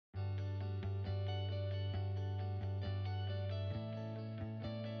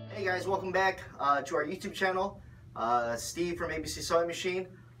Hey guys, welcome back to our YouTube channel. Steve from ABC Sewing Machine.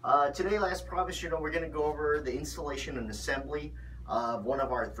 Today, as promised, we're going to go over the installation and assembly of one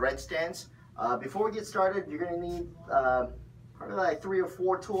of our thread stands. Before we get started, you're going to need probably like 3 or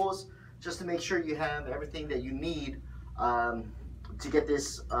 4 tools just to make sure you have everything that you need to get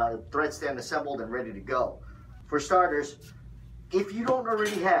this thread stand assembled and ready to go. For starters, if you don't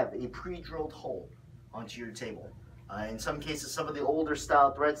already have a pre-drilled hole onto your table, in some cases, some of the older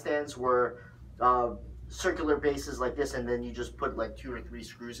style thread stands were circular bases like this, and then you just put like 2 or 3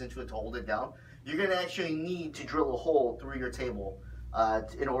 screws into it to hold it down. You're going to actually need to drill a hole through your table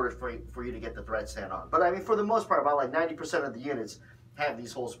in order for you to get the thread stand on. But I mean, for the most part, about like 90% of the units have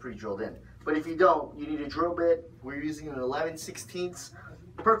these holes pre-drilled in. But if you don't, you need a drill bit. We're using an 11/16,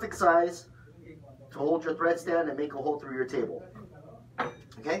 perfect size to hold your thread stand and make a hole through your table.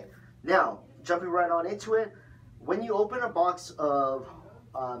 Okay, now jumping right on into it. When you open a box of,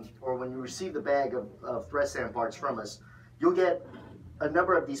 or when you receive the bag of thread stand parts from us, you'll get a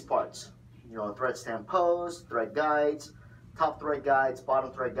number of these parts. You know, thread stand post, thread guides, top thread guides,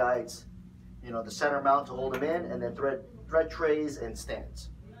 bottom thread guides, you know, the center mount to hold them in, and then thread trays and stands.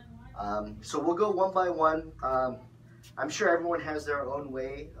 So we'll go one by one. I'm sure everyone has their own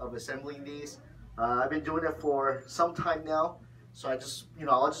way of assembling these. I've been doing it for some time now, so I'll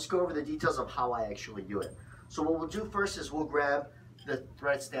just go over the details of how I actually do it. So what we'll do first is we'll grab the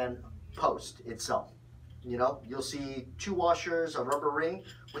thread stand post itself. You know, you'll see 2 washers, a rubber ring.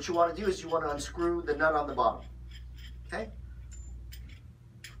 What you want to do is you want to unscrew the nut on the bottom. Okay?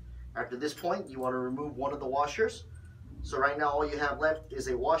 After this point, you want to remove one of the washers. So right now all you have left is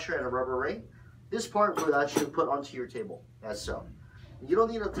a washer and a rubber ring. This part will actually put onto your table, as so. You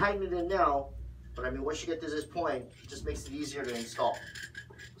don't need to tighten it in now, but I mean, once you get to this point, it just makes it easier to install.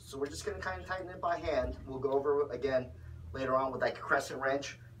 So we're just going to kind of tighten it by hand. We'll go over it again later on with like a crescent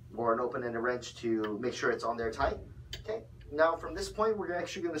wrench or an open-ended wrench to make sure it's on there tight. Okay. Now from this point, we're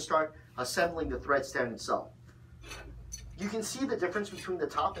actually going to start assembling the thread stand itself. You can see the difference between the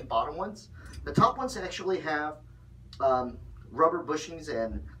top and bottom ones. The top ones actually have rubber bushings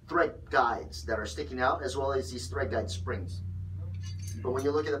and thread guides that are sticking out, as well as these thread guide springs. But when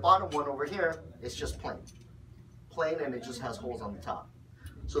you look at the bottom one over here, it's just plain, and it just has holes on the top.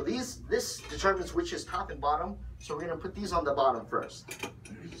 So this determines which is top and bottom. So we're going to put these on the bottom first.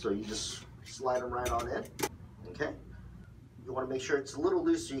 So you just slide them right on in. Okay. You want to make sure it's a little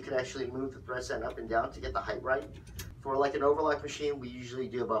loose so you can actually move the thread stand up and down to get the height right. For like an overlock machine, we usually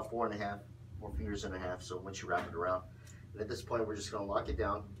do about 4.5, 4 fingers and a half. So once you wrap it around, and at this point, we're just going to lock it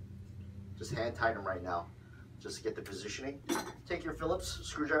down. Just hand tighten them right now, just to get the positioning. Take your Phillips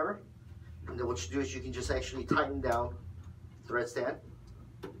screwdriver, and then what you do is you can just actually tighten down the thread stand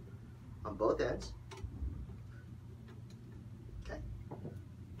on both ends. Okay.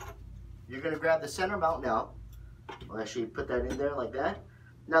 You're going to grab the center mount now. We'll actually put that in there like that.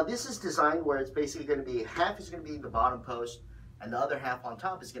 Now this is designed where it's basically going to be half is going to be the bottom post, and the other half on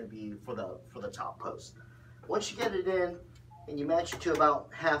top is going to be for the top post. Once you get it in and you match it to about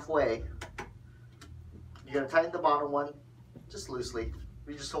halfway, you're going to tighten the bottom one just loosely.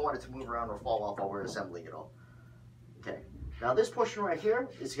 We just don't want it to move around or fall off while we're assembling it all. Okay. Now this portion right here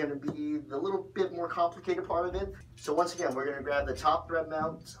is going to be the little bit more complicated part of it. So once again, we're going to grab the top thread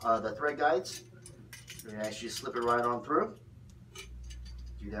mount, the thread guides. We're going to actually slip it right on through.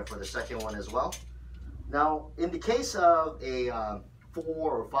 Do that for the second one as well. Now, in the case of a 4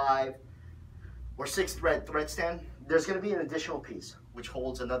 or 5 or 6 thread stand, there's going to be an additional piece which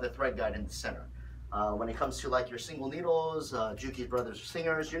holds another thread guide in the center. When it comes to like your single needles, Juki's Brothers or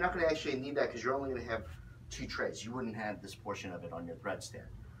Singers, you're not going to actually need that because you're only going to have 2 trays. You wouldn't have this portion of it on your thread stand.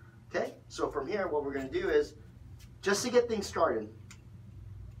 Okay, so from here, what we're going to do is, just to get things started,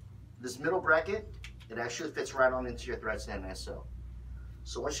 this middle bracket, it actually fits right on into your thread stand as so.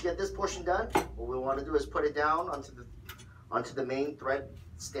 So once you get this portion done, what we want to do is put it down onto the main thread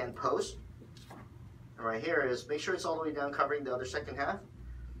stand post. And right here is make sure it's all the way down, covering the other second half.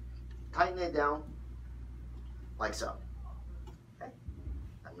 Tighten it down like so. Okay.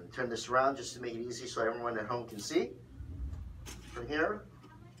 I'm going to turn this around just to make it easy so everyone at home can see. From here,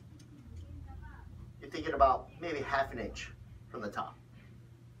 you're thinking about maybe ½ inch from the top.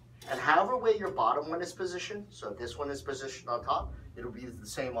 And however way your bottom one is positioned, so if this one is positioned on top, it'll be the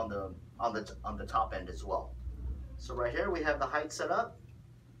same on the top end as well. So right here we have the height set up.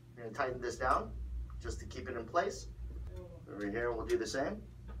 We're going to tighten this down just to keep it in place. Over here we'll do the same,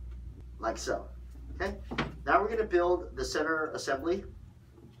 like so. Okay. Now we're going to build the center assembly.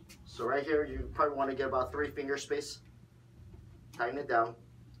 So right here you probably want to get about 3 finger space. Tighten it down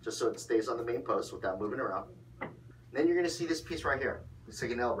just so it stays on the main post without moving around. Then you're going to see this piece right here. Looks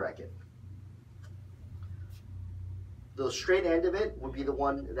like an L bracket. The straight end of it would be the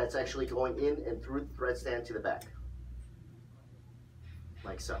one that's actually going in and through the thread stand to the back.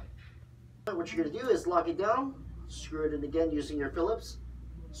 Like so. What you're going to do is lock it down, screw it in again using your Phillips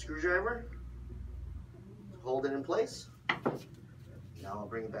screwdriver, hold it in place. Now I'll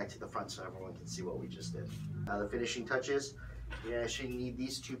bring it back to the front so everyone can see what we just did. Now the finishing touches, you actually need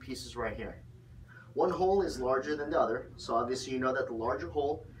these two pieces right here. One hole is larger than the other, so obviously you know that the larger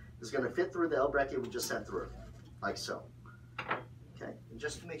hole is going to fit through the L bracket we just sent through, like so. Okay, and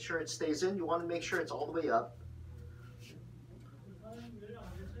just to make sure it stays in, you want to make sure it's all the way up.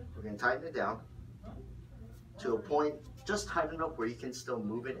 We're going to tighten it down to a point just tight enough where you can still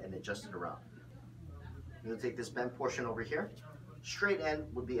move it and adjust it around. You're going to take this bent portion over here. Straight end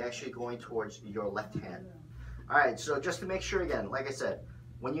would be actually going towards your left hand. Alright, so just to make sure again, like I said,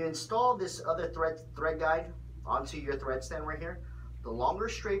 when you install this other thread guide onto your thread stand right here, the longer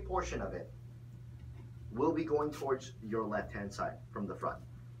straight portion of it will be going towards your left hand side from the front.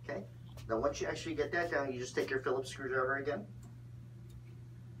 Okay? Now once you actually get that down, you just take your Phillips screwdriver again.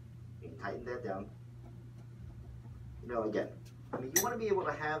 You can tighten that down. You know, again, I mean, you want to be able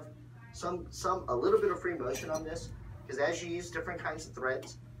to have a little bit of free motion on this, because as you use different kinds of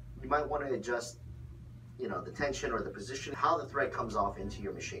threads, you might want to adjust, you know, the tension or the position, how the thread comes off into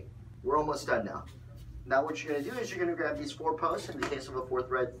your machine. We're almost done now. Now what you're going to do is you're going to grab these 4 posts. In the case of a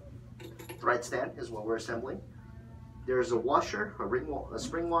 4-thread thread stand is what we're assembling. There's a washer, a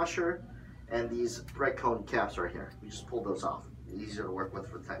spring washer, and these thread cone caps right here. You just pull those off. Easier to work with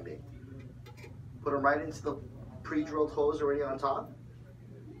for the time being. Put them right into the pre-drilled holes already on top.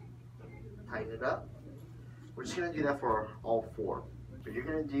 Tighten it up. We're just going to do that for all 4. But you're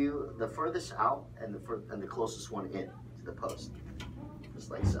going to do the furthest out and the closest one in to the post, just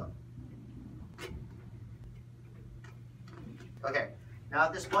like so. Okay, now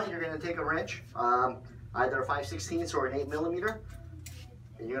at this point you're going to take a wrench, either a 5/16 or an 8mm,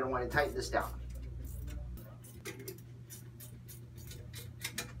 and you're going to want to tighten this down.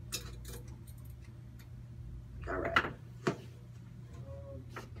 All right.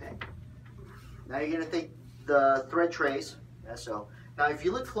 Okay. Now you're going to take the thread trays. So now if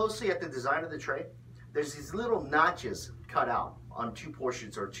you look closely at the design of the tray, there's these little notches cut out on 2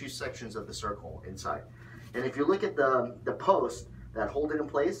 portions or 2 sections of the circle inside. And if you look at the posts that hold it in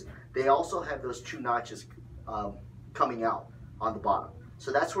place, they also have those 2 notches coming out on the bottom.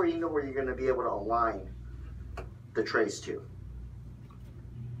 So that's where you know where you're going to be able to align the trays to.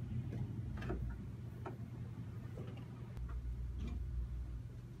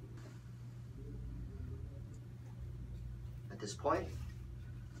 At this point,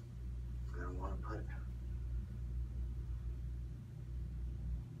 I'm going to want to put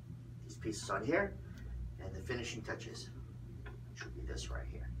these pieces on here, and the finishing touches, which would be this right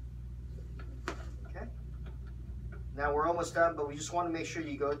here. Okay. Now we're almost done, but we just want to make sure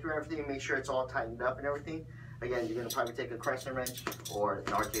you go through everything and make sure it's all tightened up and everything. Again, you're going to probably take a crescent wrench, or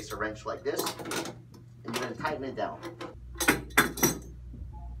in our case, a wrench like this, and you're going to tighten it down.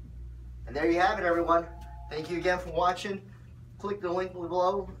 And there you have it, everyone. Thank you again for watching. Click the link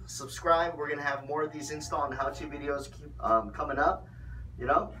below, subscribe. We're going to have more of these install and how-to videos coming up, you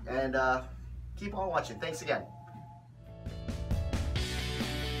know, and keep on watching. Thanks again.